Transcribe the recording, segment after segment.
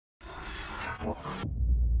Hello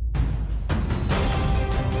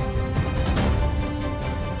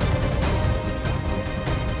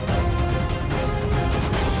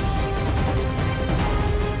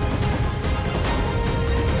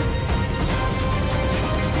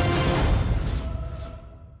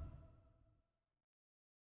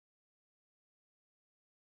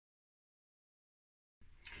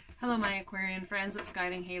my Aquarian friends, it's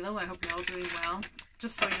Guiding Halo. I hope you're all doing well.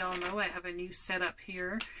 Just so you all know, I have a new setup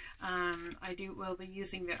here. Will be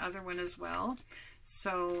using the other one as well.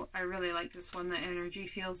 So I really like this one. The energy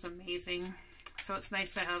feels amazing. So it's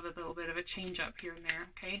nice to have a little bit of a change up here and there.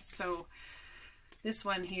 Okay, so this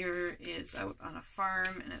one here is out on a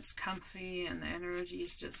farm and it's comfy and the energy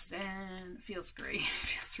is just zen. It feels great. It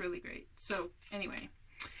feels really great. So anyway.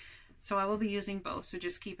 So I will be using both, so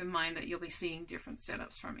just keep in mind that you'll be seeing different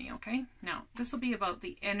setups from me, okay? Now, this will be about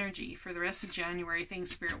the energy for the rest of January, things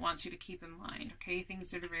Spirit wants you to keep in mind, okay? Things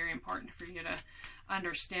that are very important for you to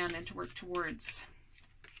understand and to work towards.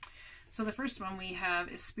 So the first one we have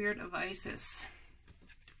is Spirit of Isis.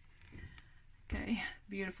 Okay,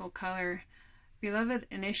 beautiful color. Beloved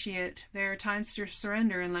Initiate, there are times to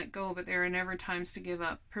surrender and let go, but there are never times to give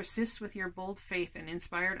up. Persist with your bold faith and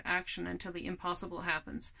inspired action until the impossible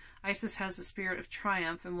happens. Isis has the spirit of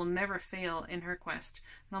triumph and will never fail in her quest.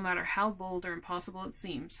 No matter how bold or impossible it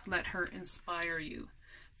seems, let her inspire you.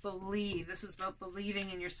 Believe. This is about believing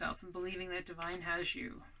in yourself and believing that Divine has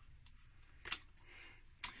you.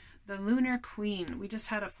 The Lunar Queen. We just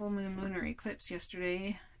had a full moon lunar eclipse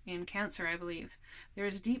yesterday in Cancer, I believe. There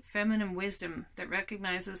is deep feminine wisdom that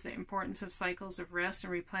recognizes the importance of cycles of rest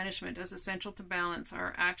and replenishment as essential to balance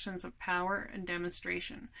our actions of power and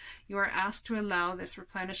demonstration. You are asked to allow this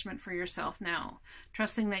replenishment for yourself now,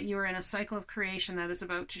 trusting that you are in a cycle of creation that is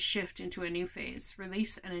about to shift into a new phase.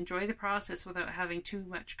 Release and enjoy the process without having too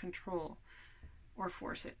much control or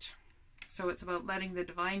force it. So it's about letting the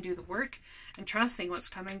divine do the work and trusting what's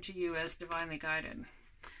coming to you as divinely guided.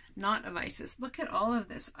 Not of Isis. Look at all of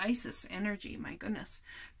this Isis energy, my goodness.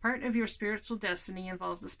 Part of your spiritual destiny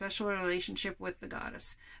involves a special relationship with the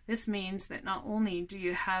goddess. This means that not only do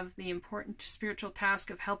you have the important spiritual task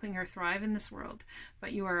of helping her thrive in this world,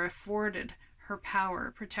 but you are afforded her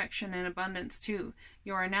power, protection, and abundance too.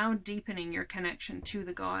 You are now deepening your connection to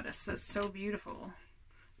the goddess. That's so beautiful.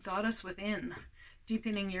 Goddess within.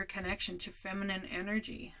 Deepening your connection to feminine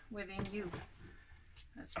energy within you.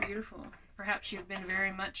 That's beautiful. Perhaps you've been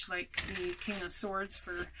very much like the King of Swords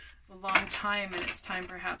for a long time, and it's time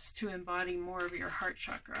perhaps to embody more of your heart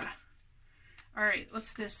chakra. All right,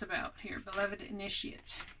 what's this about here? Beloved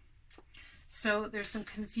Initiate. So there's some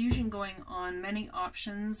confusion going on, many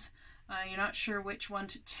options. You're not sure which one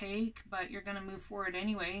to take, but you're going to move forward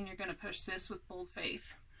anyway, and you're going to push this with bold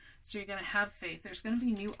faith. So you're going to have faith. There's going to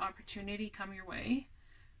be new opportunity come your way,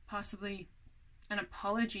 possibly an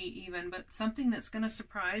apology even, but something that's going to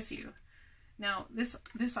surprise you. Now,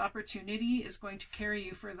 this opportunity is going to carry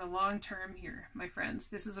you for the long term here, my friends.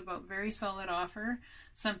 This is about very solid offer,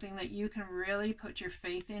 something that you can really put your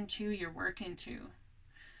faith into, your work into.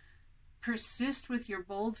 Persist with your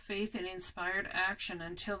bold faith and inspired action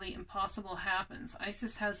until the impossible happens.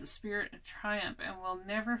 Isis has a spirit of triumph and will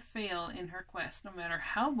never fail in her quest, no matter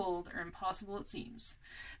how bold or impossible it seems.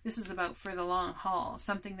 This is about for the long haul,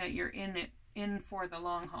 something that you're in for the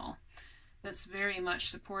long haul. That's very much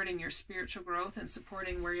supporting your spiritual growth and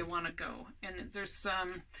supporting where you want to go. And there's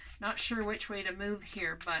not sure which way to move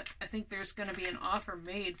here, but I think there's going to be an offer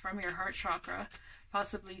made from your heart chakra,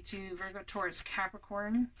 possibly to Virgo, Taurus,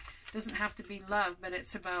 Capricorn. Doesn't have to be love, but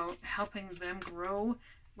it's about helping them grow,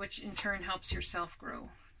 which in turn helps yourself grow.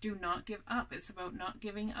 Do not give up. It's about not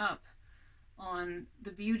giving up on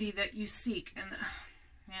the beauty that you seek. And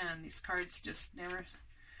man, these cards just never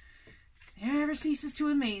ceases to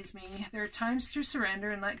amaze me. There are times to surrender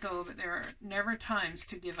and let go, but there are never times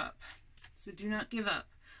to give up. So do not give up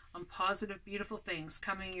on positive, beautiful things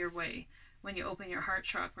coming your way when you open your heart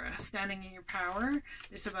chakra. Standing in your power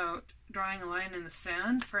is about drawing a line in the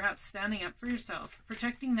sand, perhaps standing up for yourself,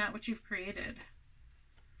 protecting that which you've created,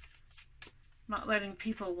 not letting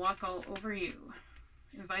people walk all over you,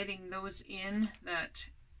 inviting those in that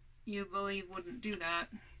you believe wouldn't do that.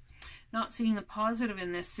 Not seeing the positive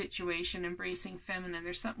in this situation, embracing feminine.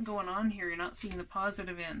 There's something going on here you're not seeing the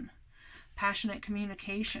positive in. Passionate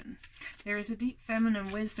communication. There is a deep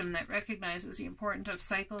feminine wisdom that recognizes the importance of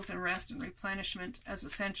cycles and rest and replenishment as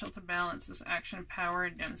essential to balance this action, power,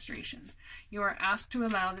 and demonstration. You are asked to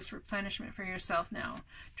allow this replenishment for yourself now,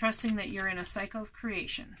 trusting that you're in a cycle of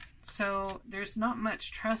creation. So there's not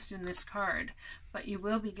much trust in this card, but you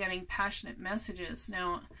will be getting passionate messages.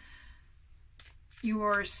 Now, You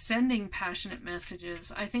are sending passionate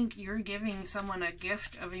messages. I think you're giving someone a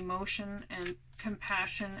gift of emotion and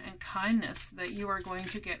compassion and kindness that you are going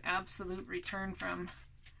to get absolute return from.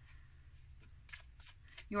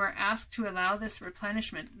 You are asked to allow this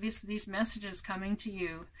replenishment. These messages coming to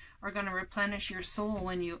you are going to replenish your soul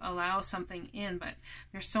when you allow something in, but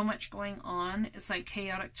there's so much going on. It's like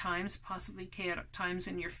chaotic times, possibly chaotic times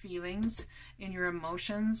in your feelings, in your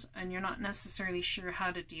emotions, and you're not necessarily sure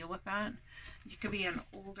how to deal with that. You could be an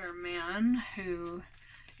older man who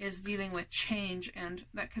is dealing with change, and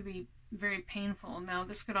that could be very painful. Now,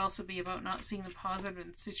 this could also be about not seeing the positive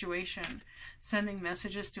in the situation, sending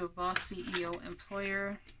messages to a boss, CEO,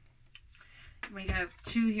 employer. We have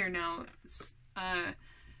 2 here now.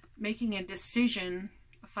 Making a decision,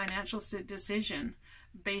 a financial decision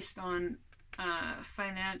based on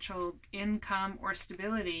financial income or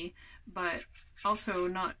stability, but also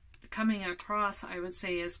not coming across, I would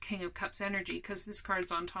say, as King of Cups energy, because this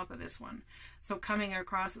card's on top of this one. So coming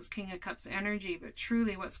across as King of Cups energy, but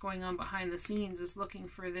truly what's going on behind the scenes is looking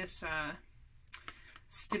for this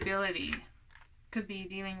stability. Could be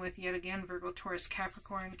dealing with, yet again, Virgo, Taurus,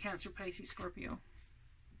 Capricorn, Cancer, Pisces, Scorpio.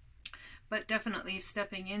 But definitely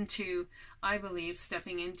stepping into, I believe,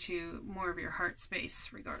 stepping into more of your heart space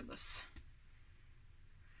regardless.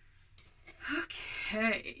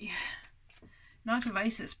 Okay. Knot of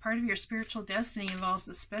Isis. Part of your spiritual destiny involves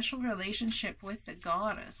a special relationship with the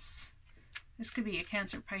goddess. This could be a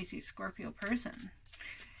Cancer, Pisces, Scorpio person.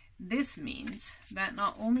 This means that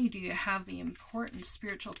not only do you have the important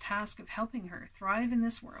spiritual task of helping her thrive in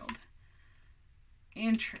this world,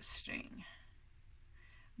 interesting,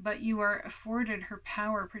 but you are afforded her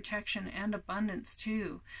power, protection, and abundance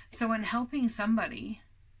too. So in helping somebody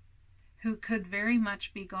who could very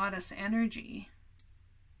much be goddess energy,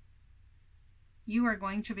 you are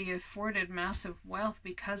going to be afforded massive wealth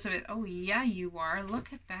because of it. Oh yeah, you are.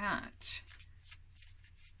 Look at that.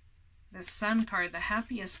 The Sun card, the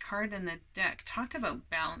happiest card in the deck. Talk about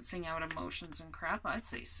balancing out emotions and crap. I'd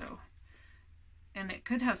say so. And it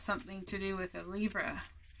could have something to do with a Libra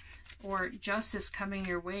or justice coming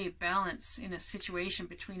your way. Balance in a situation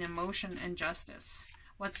between emotion and justice.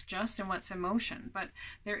 What's just and what's emotion. But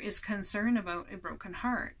there is concern about a broken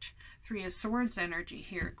heart. 3 of Swords energy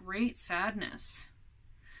here. Great sadness.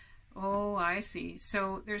 Oh, I see.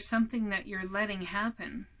 So there's something that you're letting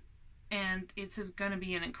happen. And it's going to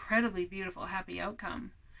be an incredibly beautiful, happy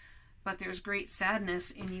outcome. But there's great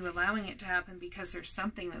sadness in you allowing it to happen because there's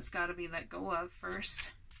something that's got to be let go of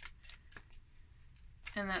first.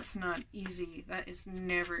 And that's not easy. That is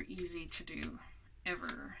never easy to do,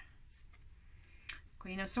 ever.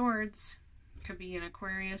 Queen of Swords. Could be an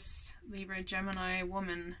Aquarius, Libra, Gemini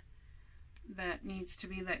woman that needs to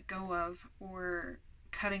be let go of, or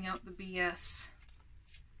cutting out the BS.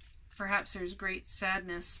 Perhaps there's great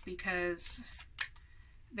sadness because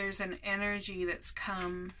there's an energy that's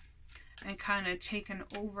come and kind of taken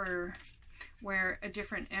over where a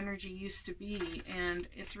different energy used to be, and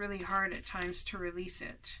it's really hard at times to release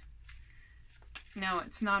it. Now,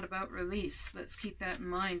 it's not about release. Let's keep that in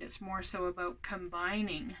mind. It's more so about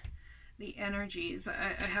combining the energies.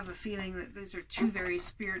 I have a feeling that these are 2 very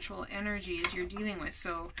spiritual energies you're dealing with,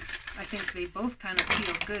 so I think they both kind of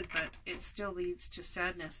feel good, but it still leads to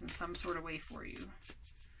sadness in some sort of way for you.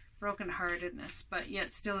 Brokenheartedness, but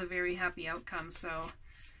yet still a very happy outcome, so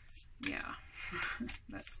yeah,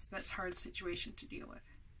 that's a hard situation to deal with.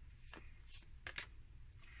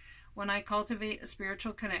 When I cultivate a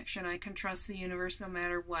spiritual connection, I can trust the universe no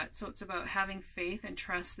matter what. So it's about having faith and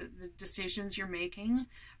trust that the decisions you're making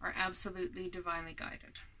are absolutely divinely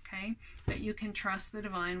guided. Okay? That you can trust the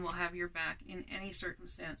divine will have your back in any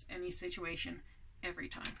circumstance, any situation, every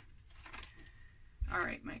time. All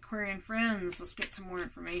right, my Aquarian friends, let's get some more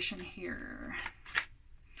information here.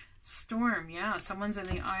 Storm, yeah, someone's in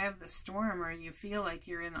the eye of the storm, or you feel like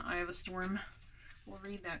you're in the eye of a storm. We'll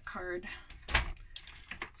read that card.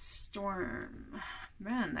 Storm.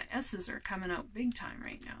 Man, the S's are coming out big time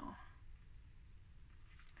right now.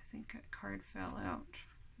 I think a card fell out.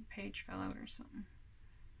 A page fell out or something.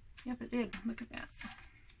 Yep, it did. Look at that.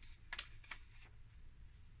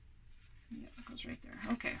 Yep, it goes right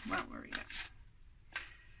there. Okay, well, where are we at?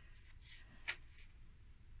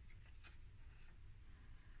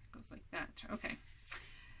 Goes like that. Okay.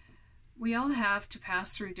 We all have to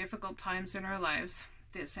pass through difficult times in our lives.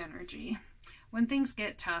 This energy. When things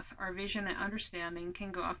get tough, our vision and understanding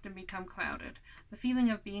can often become clouded. The feeling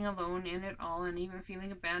of being alone in it all, and even feeling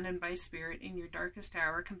abandoned by spirit in your darkest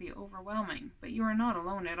hour, can be overwhelming. But you are not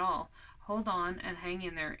alone at all. Hold on and hang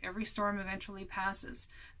in there. Every storm eventually passes.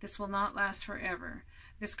 This will not last forever.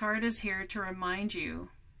 This card is here to remind you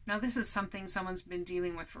Now this is something someone's been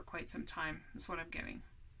dealing with for quite some time, is what I'm getting.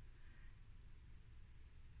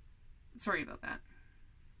 Sorry about that.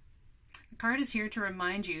 The card is here to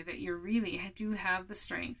remind you that you really do have the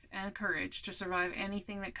strength and courage to survive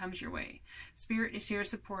anything that comes your way. Spirit is here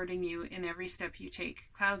supporting you in every step you take.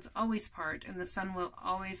 Clouds always part, and the sun will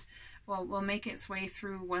always will make its way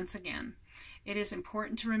through once again. It is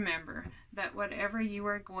important to remember that whatever you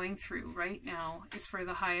are going through right now is for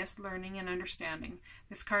the highest learning and understanding.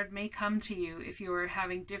 This card may come to you if you are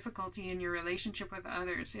having difficulty in your relationship with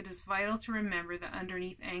others. It is vital to remember that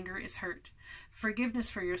underneath anger is hurt.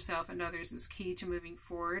 Forgiveness for yourself and others is key to moving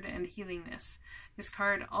forward and healing this. This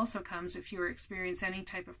card also comes if you experience any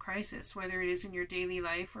type of crisis, whether it is in your daily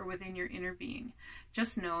life or within your inner being.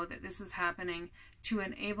 Just know that this is happening to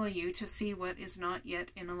enable you to see what is not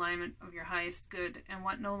yet in alignment of your highest good and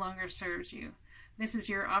what no longer serves you. This is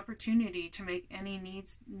your opportunity to make any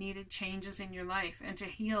needed changes in your life and to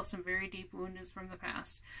heal some very deep wounds from the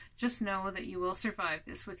past. Just know that you will survive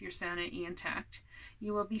this with your sanity intact.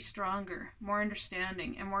 You will be stronger, more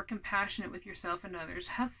understanding, and more compassionate with yourself and others.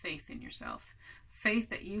 Have faith in yourself. Faith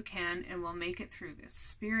that you can and will make it through this.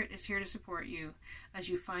 Spirit is here to support you as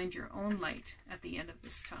you find your own light at the end of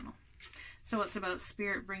this tunnel. So it's about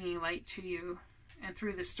Spirit bringing light to you, and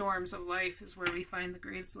through the storms of life is where we find the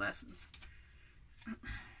greatest lessons.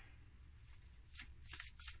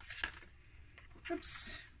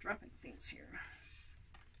 Oops, dropping things here.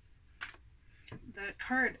 The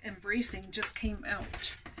card Embracing just came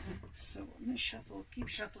out, so I'm going to shuffle, keep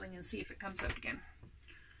shuffling and see if it comes out again.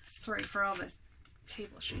 Sorry for all the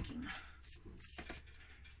table shaking.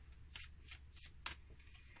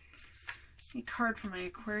 A card from my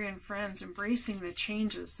Aquarian friends, embracing the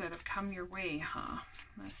changes that have come your way, huh?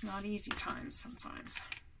 That's not easy times sometimes.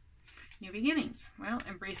 New beginnings. Well,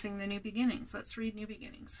 embracing the new beginnings. Let's read New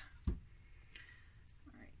Beginnings. All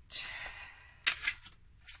right.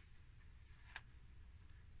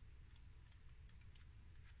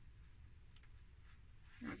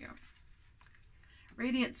 Here we go.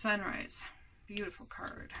 Radiant Sunrise. Beautiful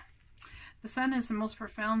card. The sun is the most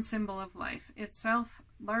profound symbol of life, itself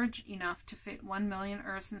large enough to fit 1 million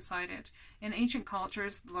Earths inside it. In ancient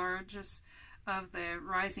cultures, the largest of the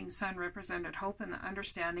rising sun represented hope and the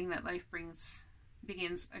understanding that life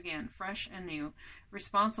begins again, fresh and new.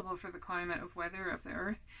 Responsible for the climate of weather of the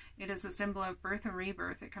earth, it is a symbol of birth and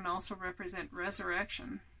rebirth. It can also represent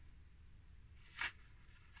resurrection,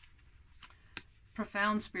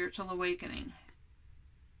 profound spiritual awakening.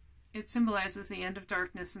 It symbolizes the end of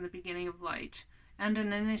darkness and the beginning of light, and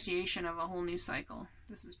an initiation of a whole new cycle.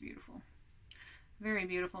 This is beautiful. Very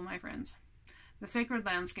beautiful, my friends. The sacred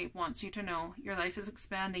landscape wants you to know your life is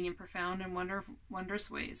expanding in profound and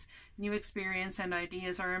wondrous ways. New experience and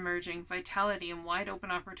ideas are emerging. Vitality and wide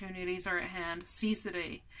open opportunities are at hand. Seize the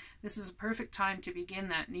day. This is a perfect time to begin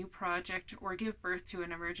that new project or give birth to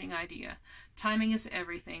an emerging idea. Timing is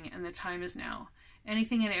everything, and the time is now.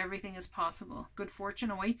 Anything and everything is possible. Good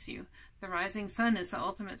fortune awaits you. The rising sun is the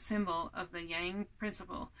ultimate symbol of the Yang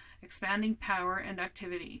principle, expanding power and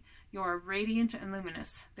activity. You are radiant and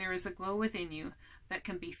luminous. There is a glow within you that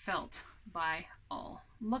can be felt by all.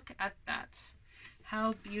 Look at that.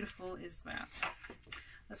 How beautiful is that?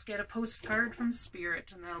 Let's get a postcard from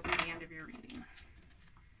Spirit, and that'll be the end of your reading.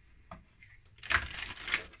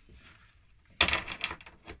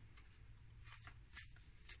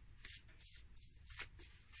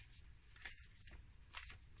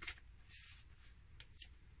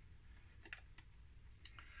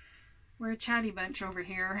 We're a chatty bunch over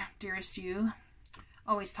here, dearest you.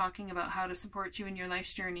 Always talking about how to support you in your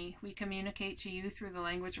life's journey. We communicate to you through the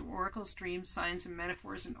language of oracles, dreams, signs, and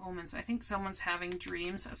metaphors and omens. I think someone's having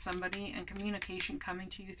dreams of somebody and communication coming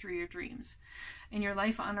to you through your dreams. In your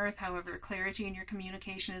life on Earth, however, clarity in your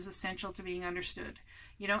communication is essential to being understood.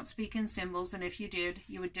 You don't speak in symbols, and if you did,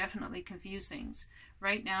 you would definitely confuse things.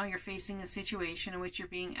 Right now, you're facing a situation in which you're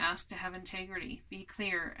being asked to have integrity, be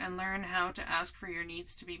clear, and learn how to ask for your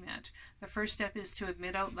needs to be met. The first step is to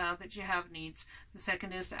admit out loud that you have needs. The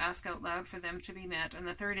second is to ask out loud for them to be met. And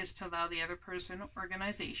the third is to allow the other person,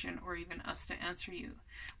 organization, or even us to answer you.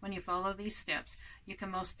 When you follow these steps, you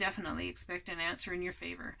can most definitely expect an answer in your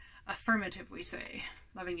favor. Affirmative, we say.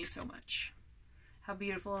 Loving you so much. How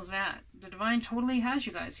beautiful is that? The divine totally has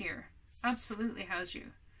you guys here. Absolutely has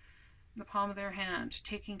you. The palm of their hand,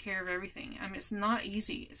 taking care of everything. I mean, it's not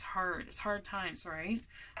easy. It's hard. It's hard times, right?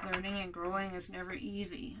 Learning and growing is never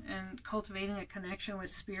easy. And cultivating a connection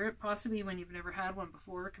with Spirit, possibly when you've never had one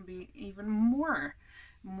before, can be even more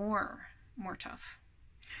tough.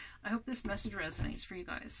 I hope this message resonates for you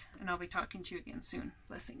guys, and I'll be talking to you again soon.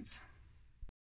 Blessings.